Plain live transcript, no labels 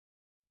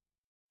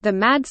The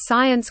Mad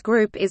Science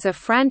Group is a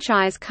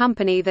franchise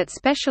company that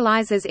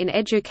specializes in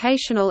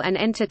educational and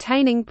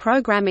entertaining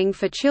programming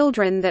for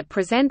children that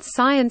presents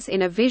science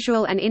in a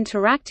visual and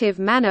interactive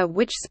manner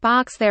which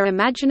sparks their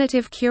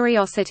imaginative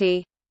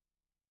curiosity.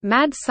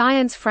 Mad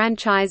Science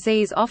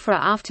franchisees offer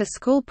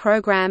after-school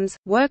programs,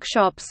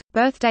 workshops,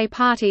 birthday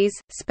parties,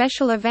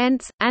 special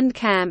events, and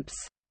camps.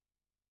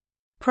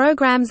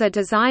 Programs are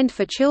designed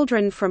for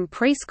children from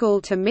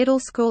preschool to middle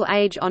school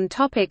age on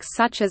topics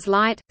such as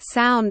light,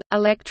 sound,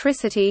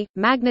 electricity,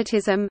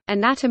 magnetism,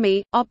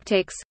 anatomy,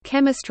 optics,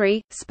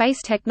 chemistry,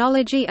 space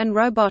technology and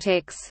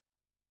robotics.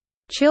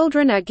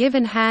 Children are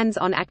given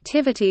hands-on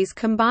activities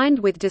combined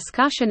with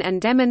discussion and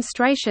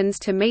demonstrations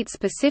to meet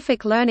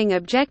specific learning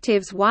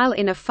objectives while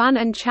in a fun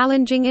and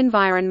challenging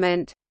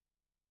environment.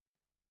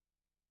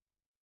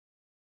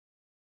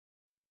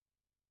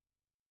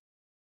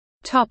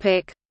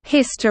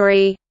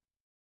 History.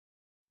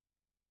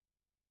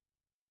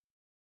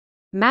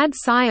 Mad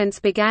Science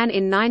began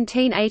in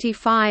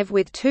 1985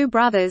 with two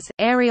brothers,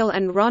 Ariel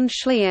and Ron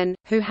Schleien,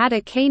 who had a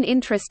keen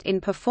interest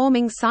in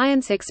performing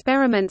science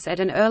experiments at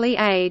an early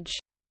age.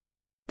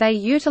 They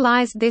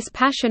utilized this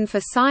passion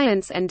for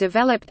science and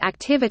developed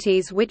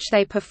activities which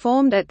they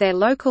performed at their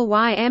local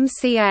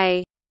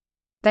YMCA.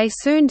 They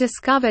soon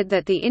discovered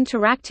that the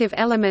interactive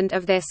element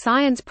of their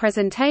science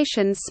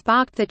presentations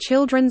sparked the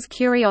children's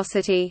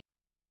curiosity.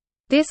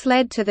 This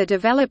led to the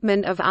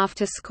development of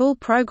after-school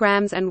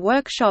programs and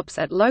workshops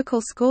at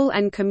local school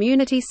and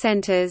community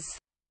centers.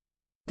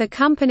 The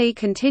company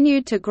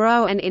continued to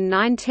grow, and in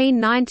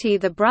 1990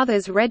 the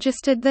brothers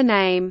registered the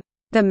name,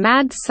 the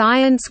Mad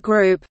Science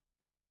Group.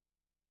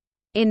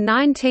 In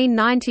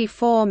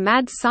 1994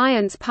 Mad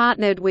Science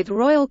partnered with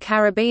Royal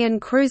Caribbean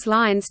Cruise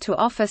Lines to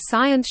offer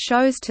science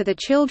shows to the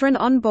children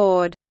on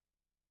board.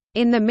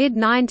 In the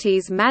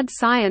mid-90s Mad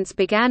Science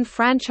began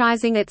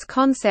franchising its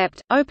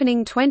concept,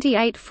 opening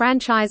 28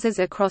 franchises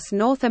across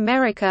North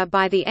America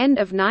by the end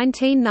of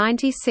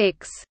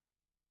 1996.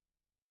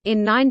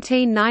 In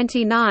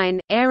 1999,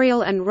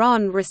 Ariel and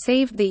Ron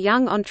received the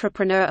Young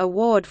Entrepreneur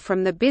Award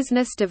from the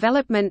Business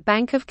Development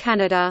Bank of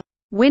Canada.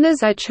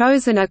 Winners are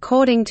chosen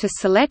according to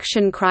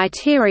selection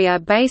criteria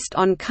based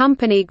on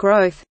company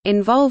growth,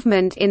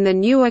 involvement in the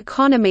new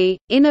economy,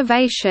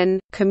 innovation,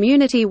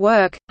 community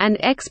work, and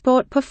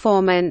export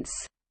performance.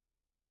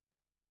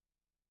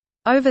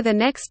 Over the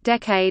next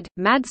decade,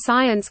 Mad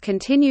Science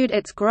continued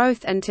its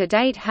growth and to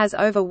date has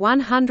over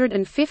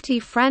 150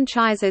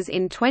 franchises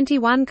in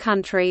 21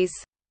 countries.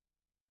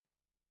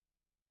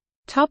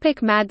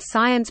 Mad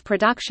Science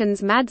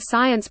Productions. Mad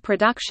Science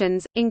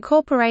Productions,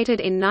 incorporated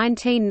in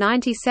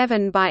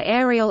 1997 by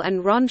Ariel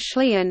and Ron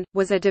Schleien,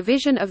 was a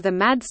division of the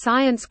Mad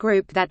Science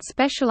Group that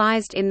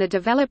specialized in the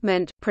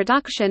development,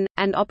 production,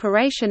 and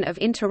operation of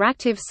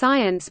interactive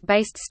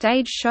science-based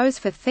stage shows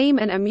for theme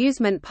and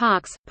amusement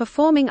parks,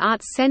 performing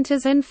arts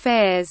centers and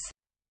fairs.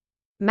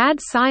 Mad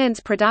Science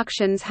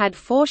Productions had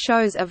 4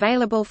 shows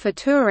available for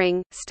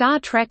touring: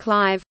 Star Trek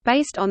Live,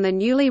 based on the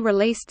newly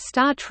released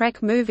Star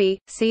Trek movie,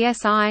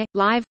 CSI,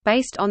 Live,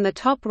 based on the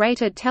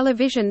top-rated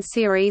television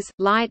series,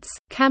 Lights,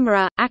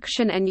 Camera,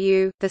 Action and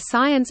You, The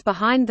Science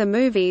Behind the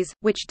Movies,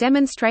 which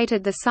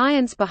demonstrated the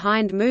science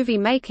behind movie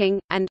making,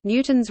 and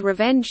Newton's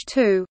Revenge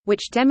 2,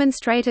 which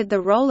demonstrated the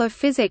role of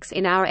physics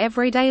in our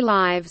everyday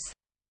lives.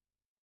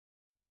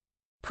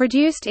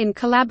 Produced in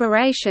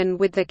collaboration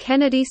with the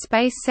Kennedy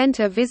Space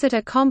Center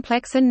Visitor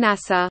Complex and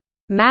NASA,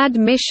 Mad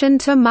Mission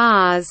to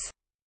Mars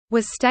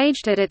was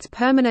staged at its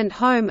permanent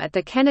home at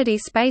the Kennedy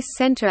Space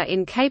Center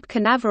in Cape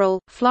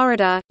Canaveral,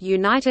 Florida,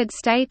 United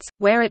States,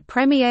 where it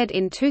premiered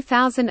in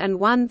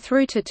 2001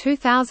 through to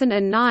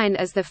 2009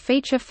 as the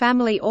feature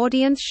family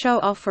audience show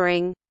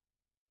offering.